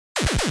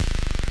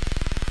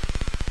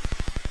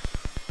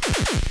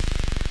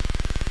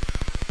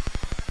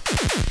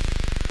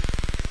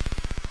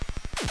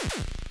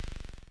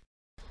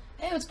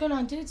what's going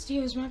on, dudes?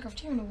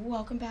 Diegosminecraft here, and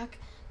welcome back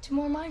to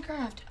more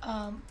Minecraft.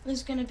 This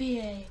is gonna be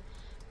a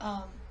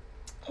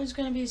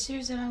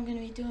series that I'm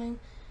gonna be doing.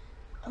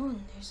 Oh,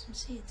 and there's some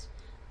seeds.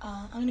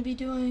 I'm gonna be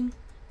doing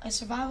a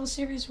survival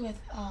series with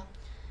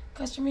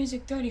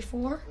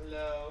CustomRezig34.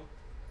 Hello.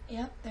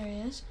 Yep, there he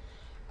is.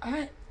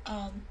 Alright,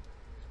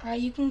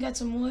 you can get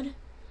some wood,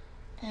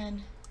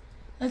 and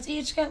let's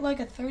each get like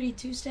a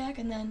 32 stack,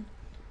 and then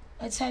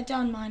let's head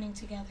down mining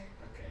together.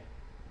 Okay.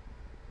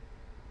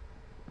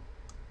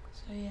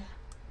 So yeah,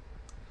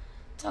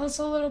 tell us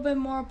a little bit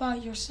more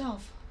about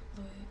yourself,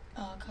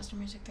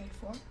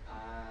 CustomRezig34.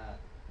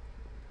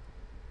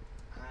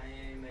 I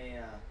am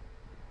a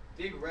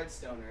big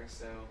redstoner,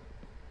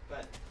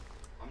 but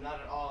I'm not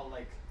at all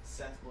like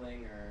Seth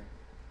Bling or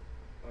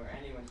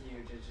anyone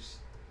huge.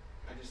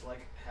 I just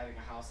like having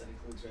a house that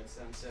includes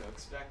redstone. So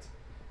expect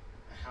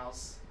a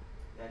house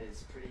that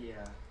is pretty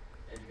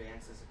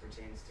advanced as it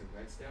pertains to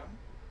redstone.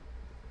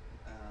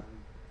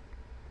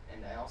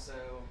 And I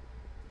also,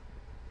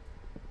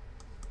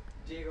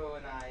 Diego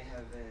and I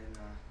have been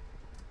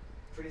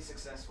pretty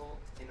successful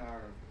in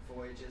our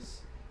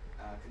voyages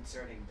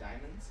concerning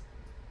diamonds.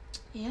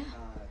 Yeah.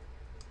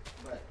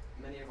 But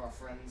many of our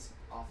friends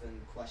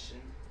often question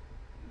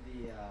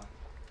the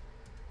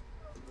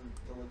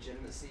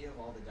legitimacy of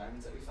all the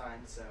diamonds that we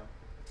find. So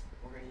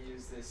we're going to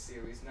use this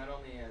series not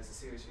only as a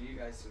series for you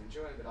guys to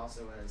enjoy, but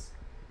also as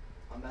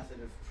a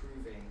method of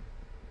proving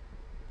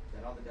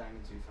that all the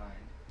diamonds we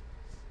find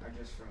are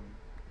just from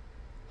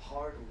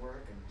hard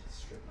work and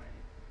strip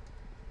mining.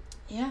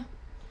 Yeah.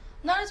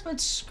 Not as much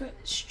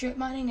strip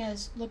mining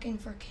as looking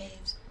for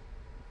caves.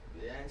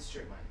 And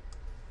strip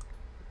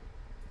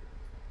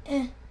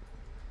mining.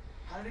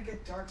 How did it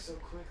get dark so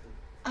quickly?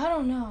 I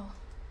don't know.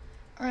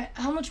 Alright,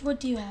 how much wood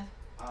do you have?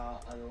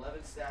 An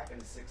 11 stack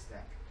and a 6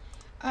 stack.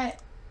 Alright,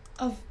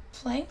 of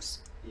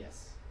planks?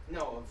 Yes.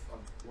 No, of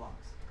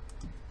logs.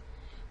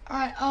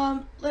 Alright,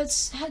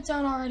 let's head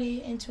down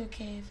already into a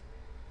cave.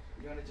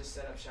 You want to just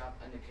set up shop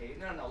in the cave?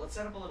 No, let's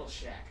set up a little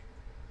shack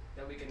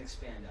that we can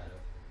expand out of.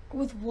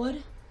 With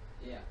wood?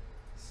 Yeah.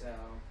 So.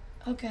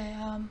 Okay,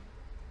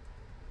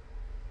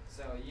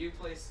 So you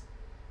place.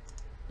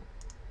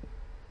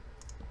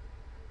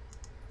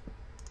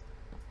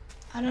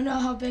 I don't know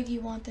how big you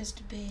want this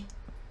to be.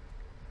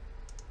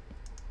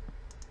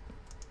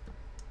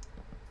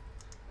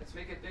 Let's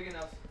make it big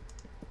enough.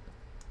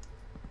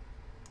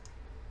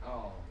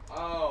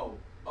 Oh,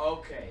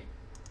 okay.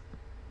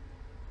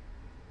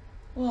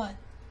 What?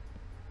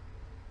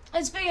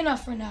 It's big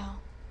enough for now.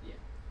 Yeah.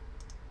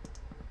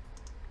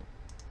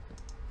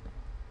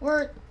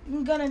 We're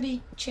gonna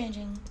be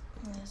changing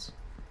this.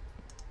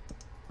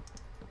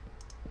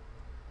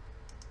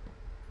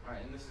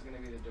 Alright, and this is gonna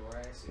be the door, I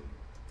assume.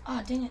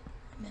 Ah, dang it.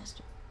 I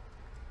missed.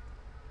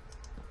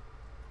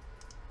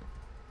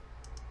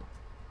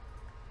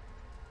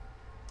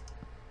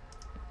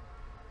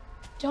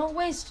 Don't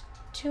waste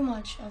too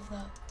much of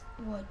the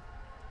wood.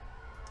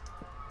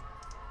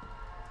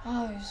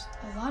 Oh, there's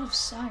a lot of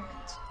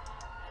sirens.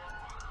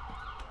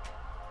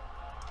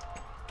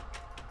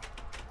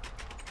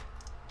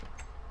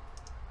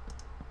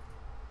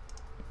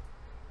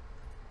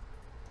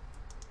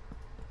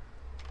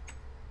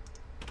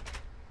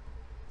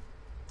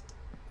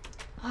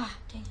 Ah,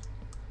 dang it.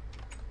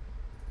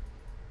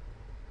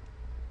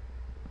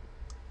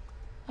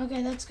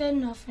 Okay, that's good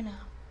enough for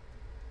now.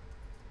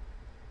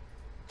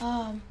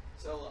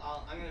 So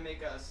I'm gonna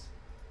make us.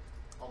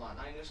 Hold on,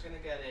 I'm just gonna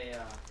get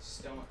a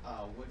stone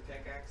wood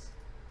pickaxe,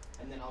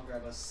 and then I'll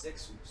grab us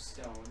 6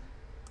 stone,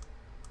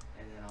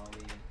 and then I'll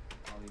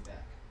be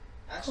back.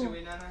 Actually, Cool.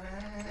 wait, no, I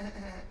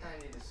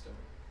need a sword.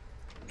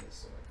 I need a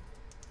sword.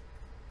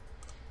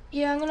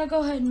 Yeah, I'm gonna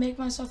go ahead and make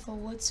myself a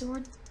wood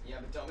sword. Yeah,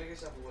 but don't make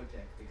yourself a wood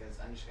pick because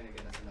I'm just gonna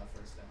get us enough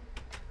for a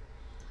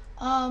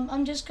stone.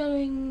 I'm just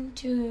going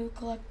to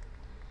collect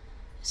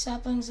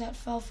saplings that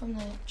fell from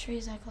the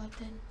trees I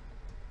collected.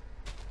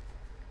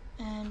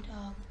 And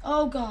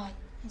oh god,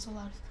 there's a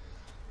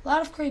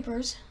lot of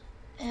creepers,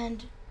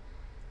 and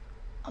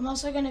I'm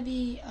also gonna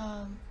be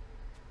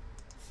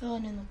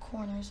filling in the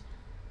corners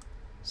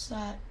so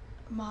that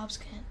mobs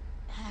can't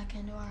hack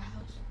into our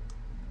house.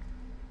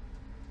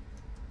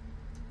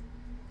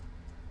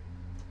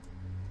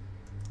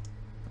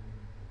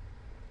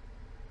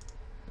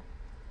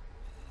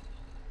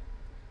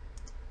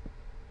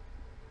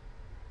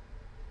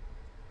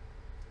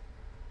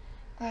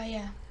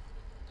 Yeah,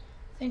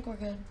 I think we're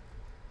good.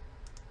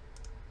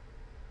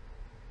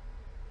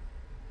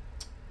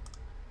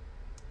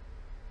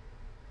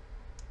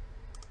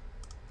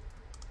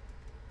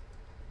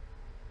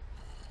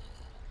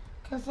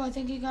 Careful, I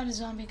think you got a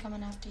zombie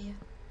coming after you.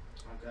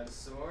 I've got a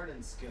sword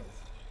and skills.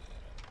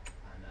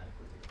 I'm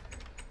adequately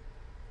prepared.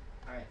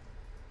 Alright.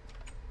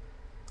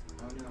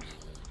 Oh no.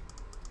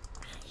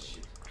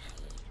 Shoot.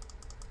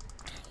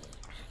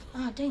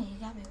 Ah, dang it, you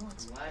got me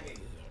once. I'm lagging.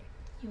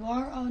 You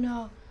are? Oh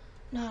no,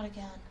 not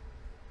again.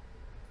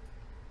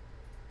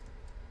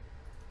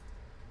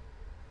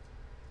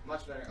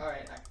 Much better.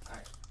 Alright,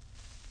 alright.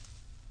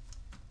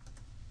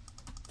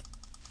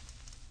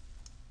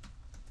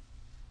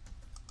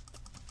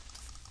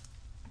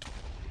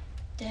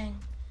 Dang.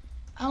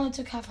 I only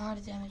took half a heart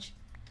of damage.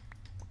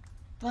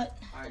 But.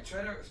 Alright,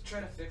 try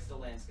to fix the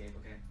landscape,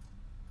 okay?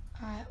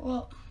 Alright,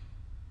 well.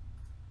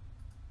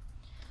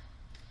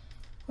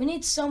 We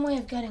need some way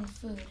of getting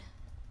food.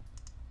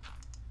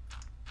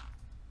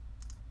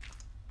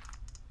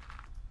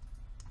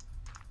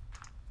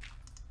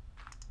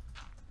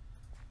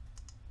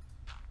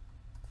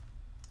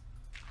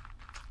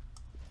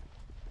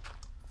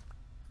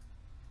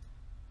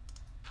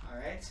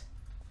 Alright.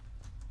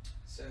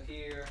 So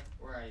here,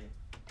 where are you?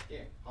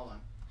 Here, hold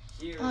on.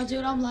 Here. Oh,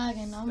 dude, I'm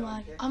lagging.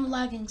 I'm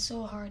lagging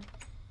so hard.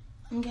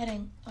 I'm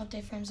getting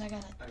update frames. I got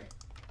it. Okay.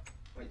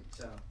 Wait,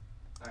 so.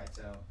 Alright,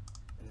 so.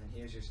 And then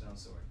here's your stone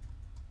sword.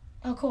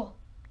 Oh, cool.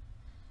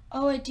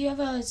 Oh, wait, do you have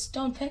a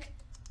stone pick?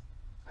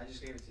 I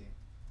just gave it to you.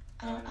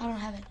 I don't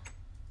have it.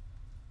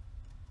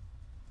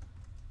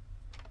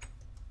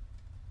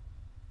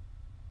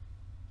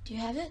 Do you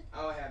have it?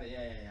 Oh, I have it.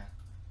 Yeah.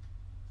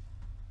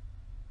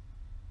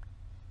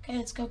 Okay,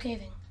 let's go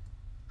caving.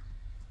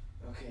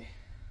 Okay.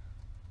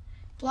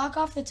 Block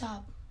off the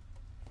top.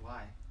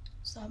 Why?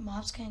 So that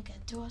mobs can't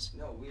get to us.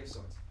 No, we have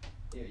swords.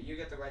 Here, you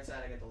get the right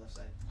side, I get the left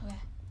side. Okay.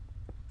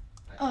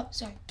 Right. Oh,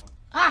 sorry.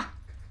 Ah!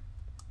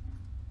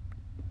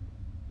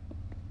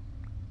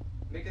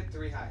 Make it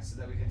 3 high so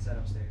that we can set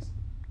upstairs.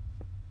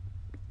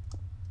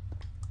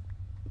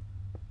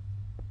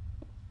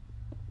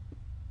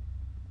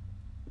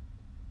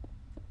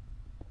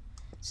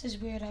 This is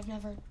weird. I've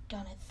never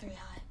done it 3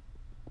 high.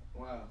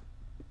 Wow.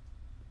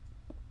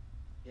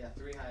 Yeah,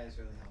 3 high is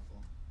really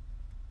helpful.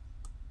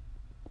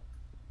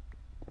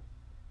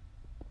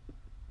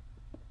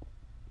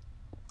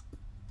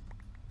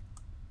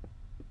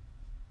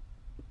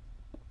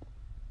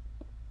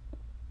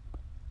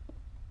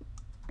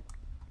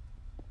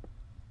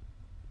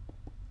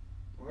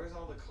 Where's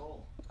all the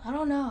coal? I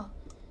don't know.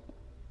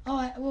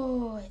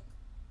 Oh, wait.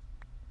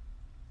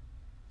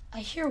 I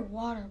hear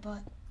water,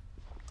 but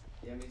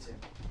Yeah, me too.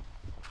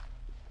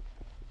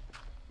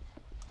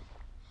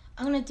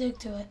 I'm gonna dig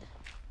to it.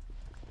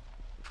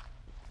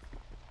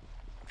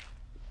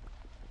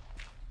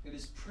 It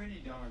is pretty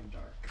darn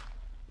dark.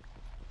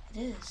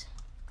 It is.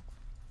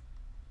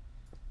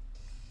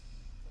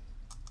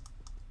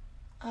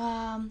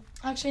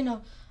 Actually,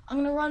 no. I'm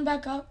gonna run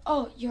back up.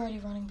 Oh, you're already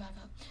running back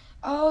up.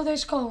 Oh,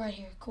 there's coal right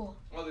here. Cool.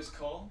 Oh, there's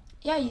coal?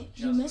 Yeah,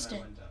 you missed it.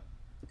 Went up.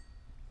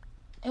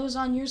 It was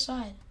on your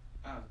side.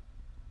 Oh.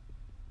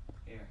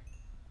 Here.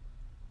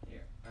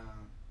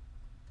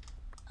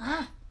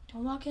 Ah,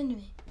 don't walk into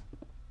me.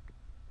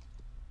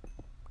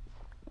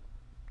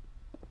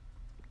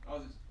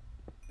 Oh,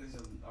 there's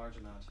a large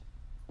amount.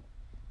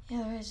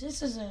 Yeah, there is.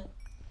 This is a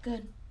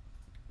good,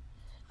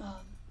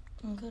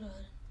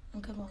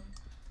 good one.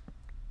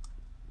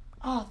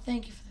 Oh,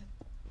 thank you for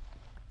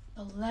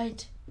the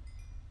light.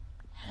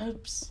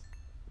 Helps.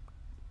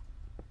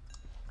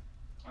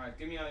 Alright,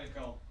 give me all your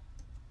coal.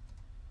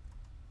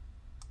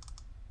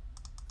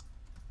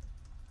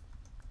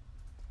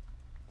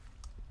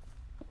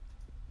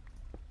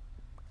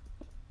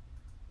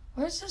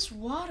 Where's this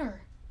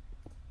water?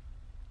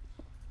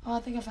 Oh, I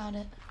think I found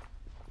it.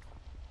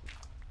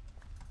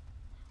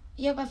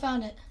 Yep, I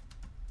found it.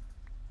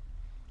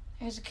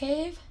 There's a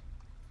cave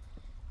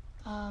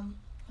with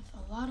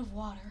a lot of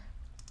water.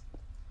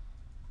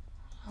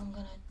 I'm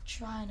gonna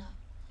try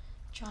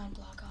and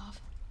block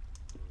off.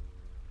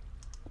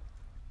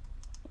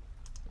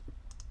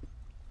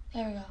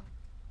 There we go.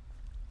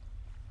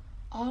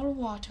 All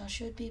water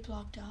should be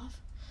blocked off.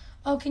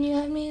 Oh, can you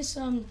hand me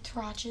some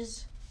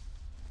torches?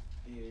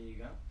 Here you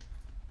go.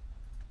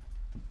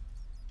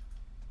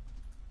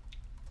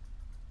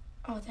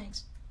 Oh,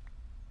 thanks.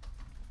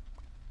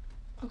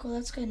 Oh, cool,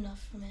 that's good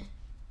enough for me.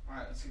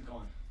 Alright, let's keep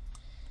going.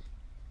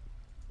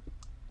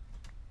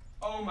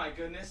 Oh my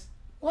goodness.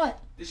 What?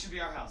 This should be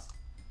our house.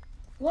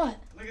 What?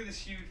 Look at this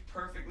huge,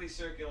 perfectly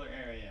circular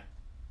area.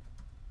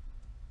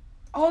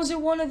 Oh, is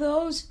it one of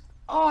those?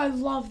 Oh, I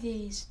love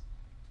these.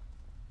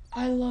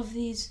 I love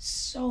these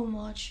so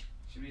much.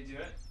 Should we do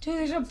it? Dude,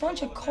 there's a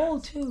bunch of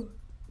coal, too.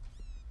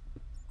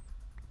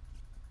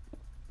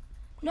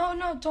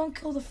 No, don't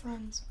kill the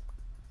friends.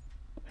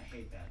 I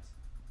hate that.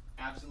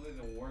 Absolutely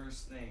the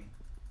worst thing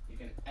you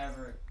can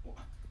ever...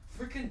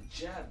 Freaking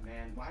Jeb,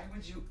 man. Why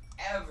would you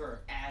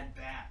ever add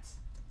that?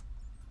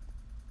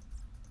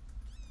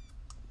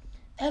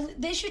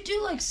 They should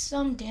do, like,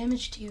 some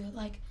damage to you,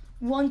 like,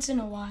 once in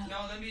a while.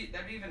 No, that'd be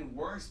even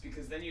worse,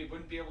 because then you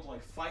wouldn't be able to,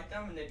 like, fight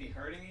them, and they'd be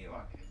hurting you.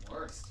 Oh, it'd be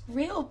worse.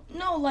 Real?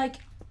 No, like,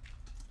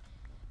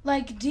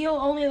 deal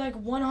only, like,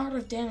 1 heart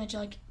of damage,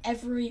 like,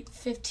 every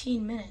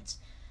 15 minutes.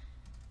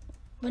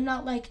 But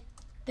not, like,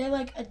 they,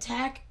 like,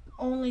 attack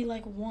only,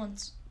 like,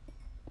 once.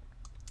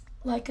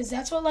 Like, 'cause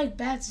that's what, like,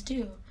 bats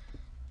do.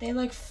 They,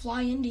 like,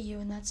 fly into you,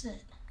 and that's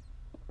it.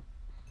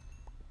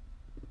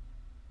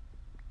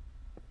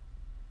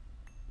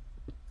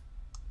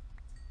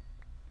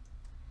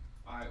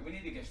 Alright, we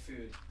need to get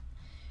food.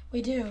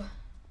 We do.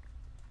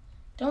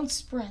 Don't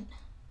sprint.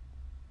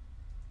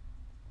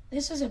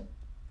 This is a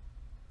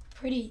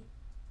pretty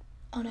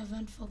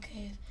uneventful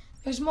cave.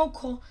 There's more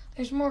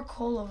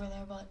coal over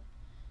there, but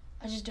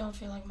I just don't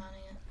feel like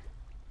mining it.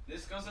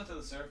 This goes up to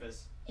the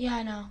surface. Yeah,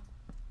 I know.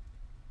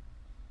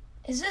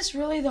 Is this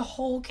really the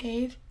whole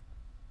cave?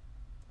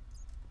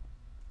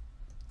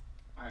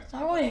 Alright. It's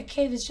not really a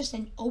cave, it's just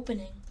an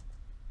opening.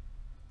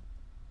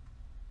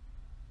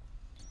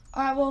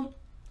 Alright, well,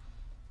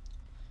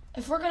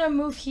 if we're gonna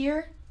move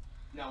here...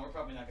 No, we're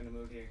probably not gonna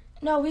move here.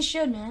 No, we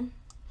should, man.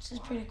 This is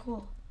Why? pretty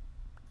cool.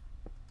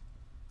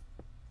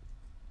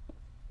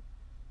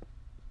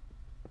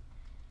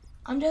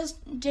 I'm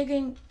just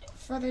digging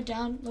further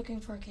down, looking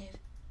for a cave.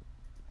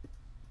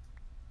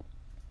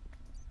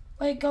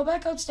 Wait, go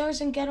back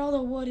upstairs and get all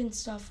the wood and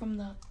stuff from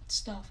the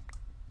stuff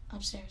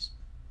upstairs.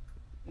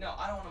 No,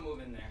 I don't want to move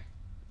in there.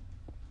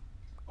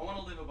 I want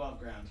to live above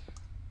ground.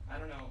 I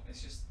don't know,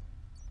 it's just...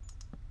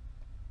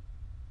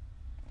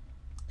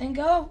 Then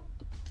go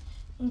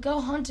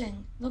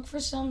hunting. Look for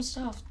some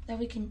stuff that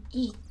we can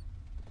eat.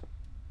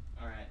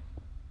 Alright.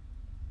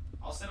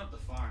 I'll set up the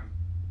farm.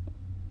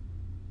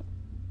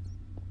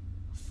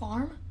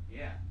 Farm?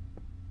 Yeah.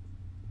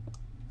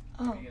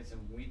 Oh. We get some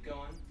wheat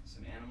going,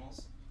 some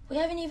animals. We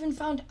haven't even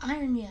found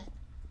iron yet.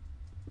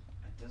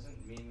 That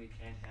doesn't mean we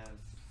can't have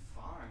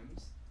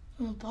farms.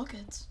 Oh,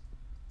 buckets.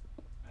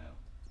 Oh.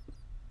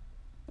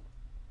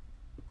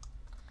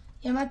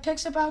 Yeah, my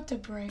pick's about to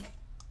break.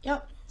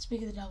 Yep,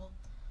 speak of the devil.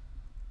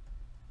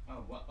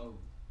 Oh, what? Oh.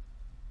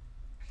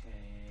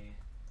 Okay.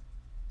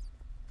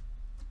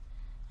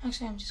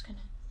 Actually, I'm just gonna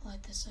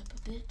light this up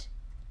a bit.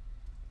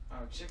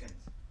 Oh, chickens.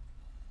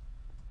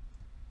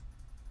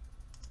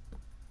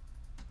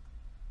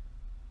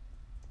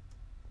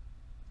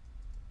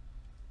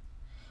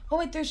 Oh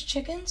wait, there's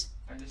chickens?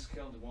 I just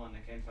killed one.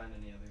 I can't find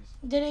any others.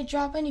 Did it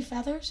drop any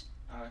feathers?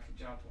 Oh, I could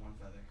drop one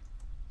feather.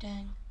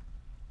 Dang.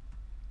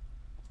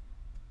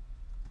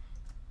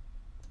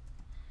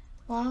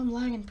 Wow, I'm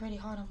lagging pretty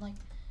hard. I'm like,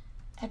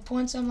 at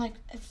points I'm like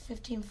at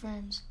 15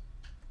 frames.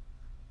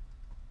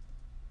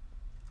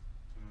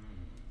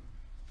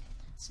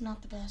 It's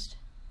not the best.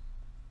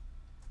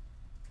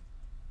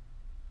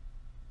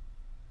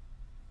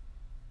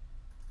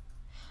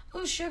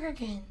 Oh,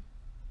 sugarcane.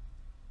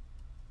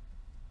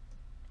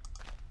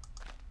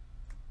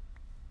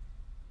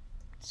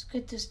 It's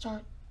good to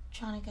start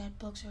trying to get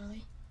books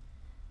early.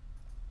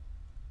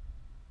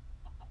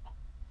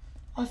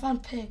 Oh, I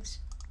found pigs.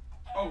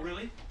 Oh,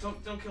 really?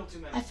 Don't kill too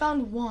many. I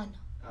found one.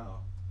 Oh.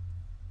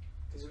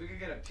 Because if we could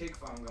get a pig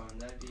farm going,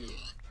 that'd be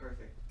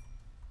perfect.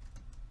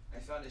 I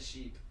found a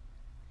sheep.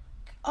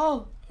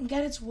 Oh, and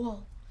get its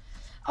wool.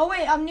 Oh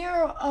wait, I'm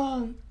near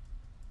Oh,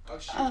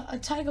 shoot. a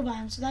taiga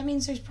biome, so that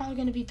means there's probably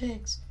going to be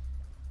pigs.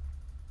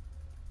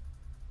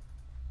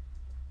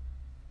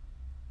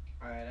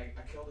 Alright,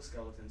 I killed a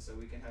skeleton so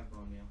we can have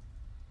bone meal.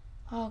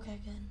 Oh, okay,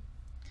 good.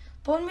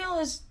 Bone meal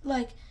is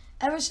like,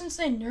 ever since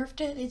they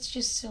nerfed it, it's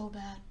just so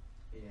bad.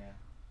 Yeah.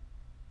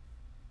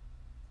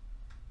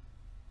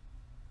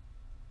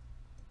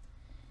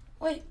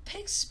 Wait,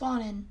 pigs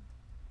spawn in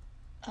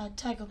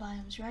taiga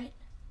biomes, right?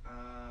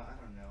 I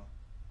don't know.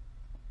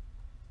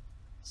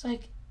 It's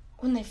like,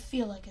 when they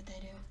feel like it, they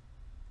do.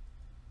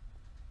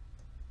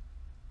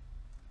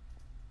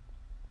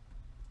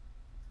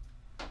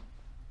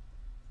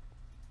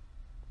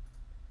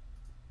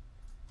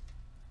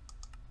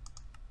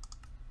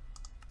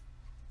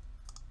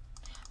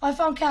 Oh, I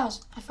found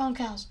cows. I found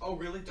cows. Oh,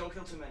 really? Don't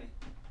kill too many.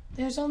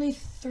 There's only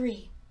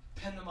 3.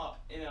 Pen them up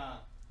in a...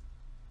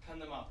 Pen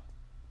them up.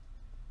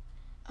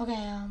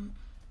 Okay,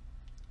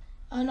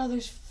 oh no,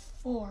 there's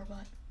 4,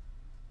 but...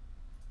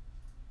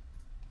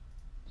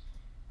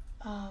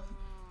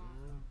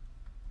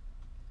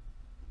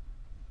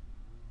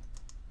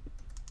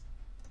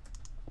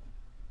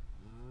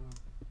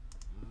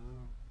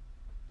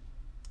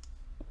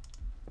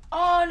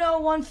 Oh no,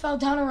 one fell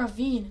down a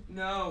ravine.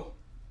 No.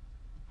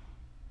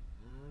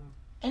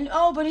 And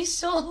oh, but he's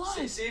still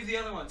alive. Save the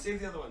other ones.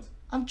 Save the other ones.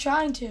 I'm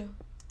trying to.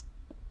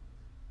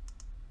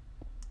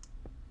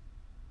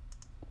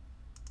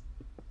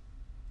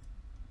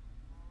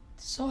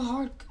 It's so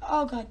hard.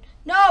 Oh god.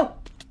 No!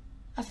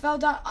 I fell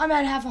down. I'm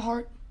at half a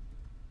heart.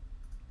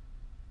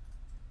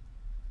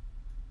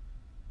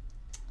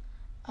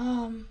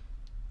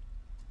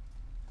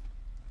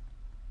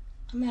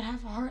 I'm at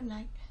half a heart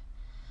and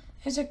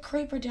there's a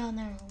creeper down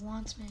there who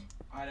wants me.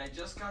 Alright, I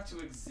just got to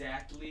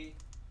exactly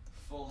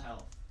full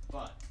health,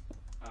 but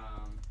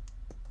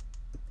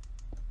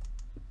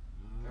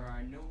there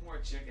are no more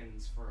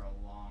chickens for a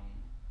long...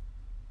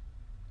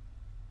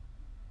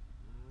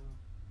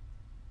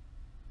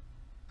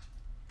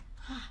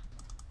 Ah.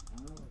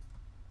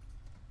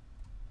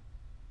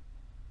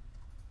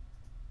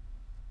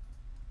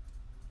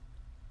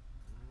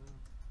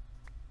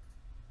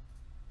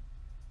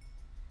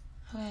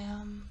 Okay,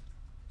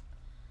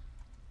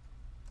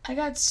 I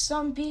got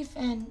some beef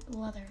and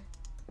leather.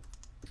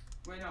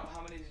 Wait, no,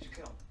 how many did you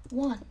kill?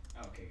 1.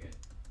 Oh, okay, good.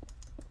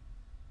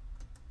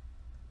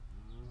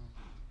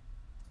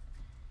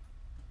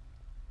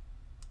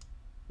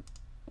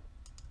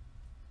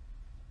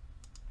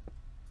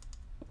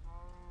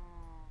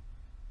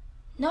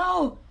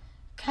 No!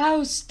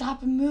 Cows,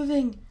 stop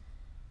moving.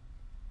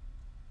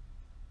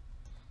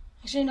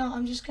 I Actually, no,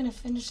 I'm just gonna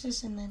finish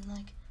this and then,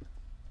 like,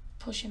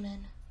 push him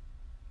in.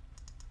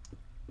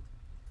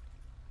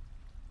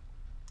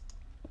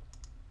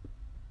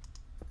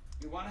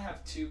 We want to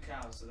have 2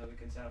 cows so that we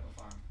can set up a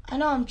farm. I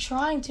know, I'm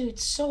trying to.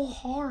 It's so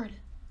hard.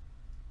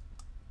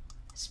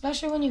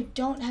 Especially when you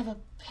don't have a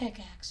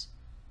pickaxe.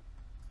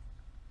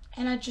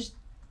 And I just...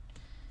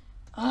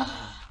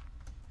 Oh,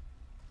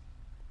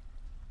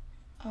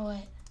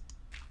 wait.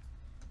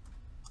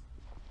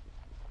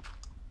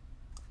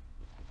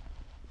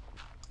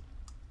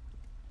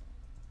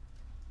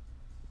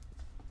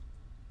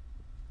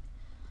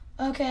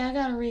 Okay, I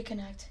gotta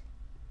reconnect.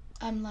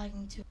 I'm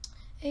lagging too.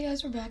 Hey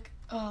guys, we're back.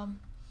 Found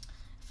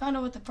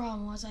out what the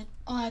problem was.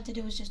 All I had to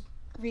do was just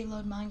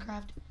reload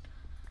Minecraft.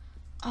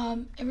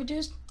 It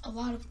reduced a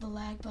lot of the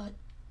lag, but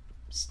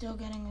still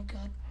getting a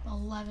good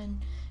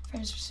 11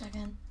 frames per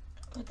second.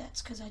 But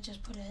that's because I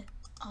just put it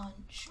on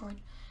short.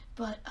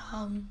 But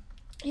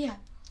yeah,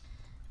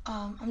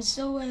 I'm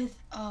still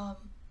with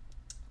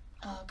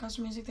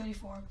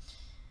CustomRezig34,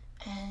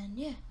 and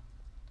yeah.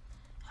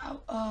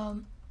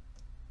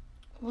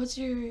 What's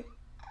your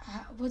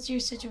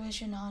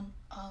situation on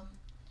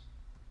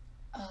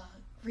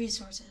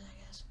resources, I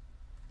guess?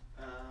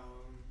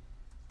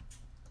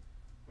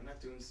 We're not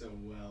doing so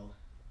well.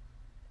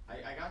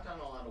 I got down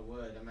a lot of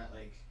wood. I'm at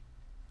like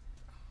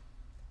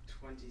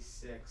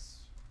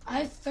 26. I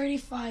have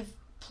 35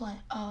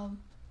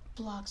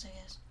 blocks, I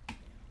guess. Yeah,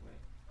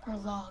 wait. Or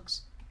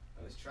logs.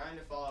 I was trying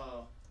to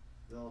follow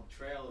the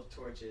trail of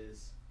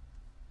torches,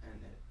 and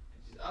it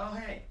just, oh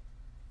hey!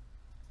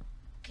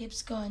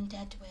 Keeps going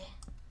that way.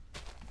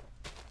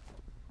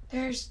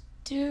 There's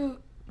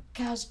 2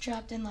 cows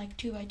trapped in like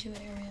 2x2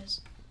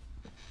 areas.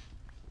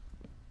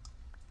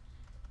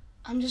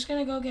 I'm just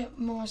gonna go get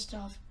more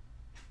stuff.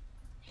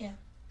 Yeah.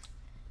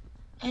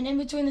 And in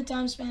between the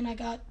time span, I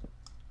got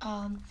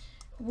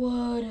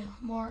wood,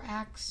 more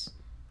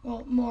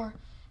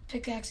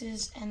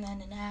pickaxes, and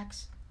then an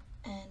axe.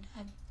 And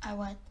I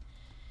went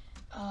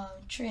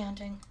tree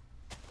hunting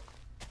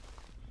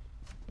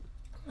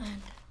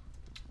and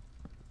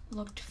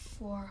looked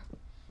for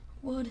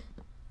wood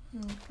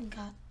and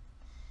got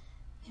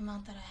the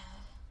amount that I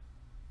have.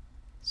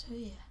 So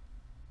yeah.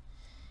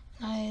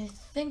 And I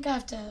think I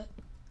have to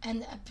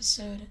end the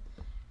episode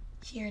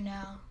here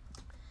now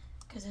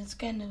because it's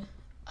getting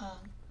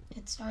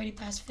it's already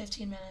past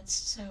 15 minutes.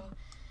 So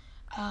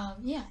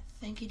yeah,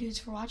 thank you dudes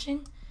for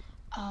watching.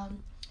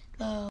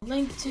 The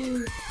link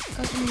to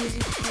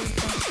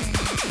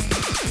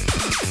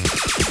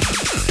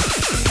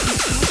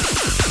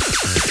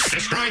CustomRezig34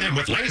 Destroy them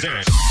with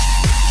lasers!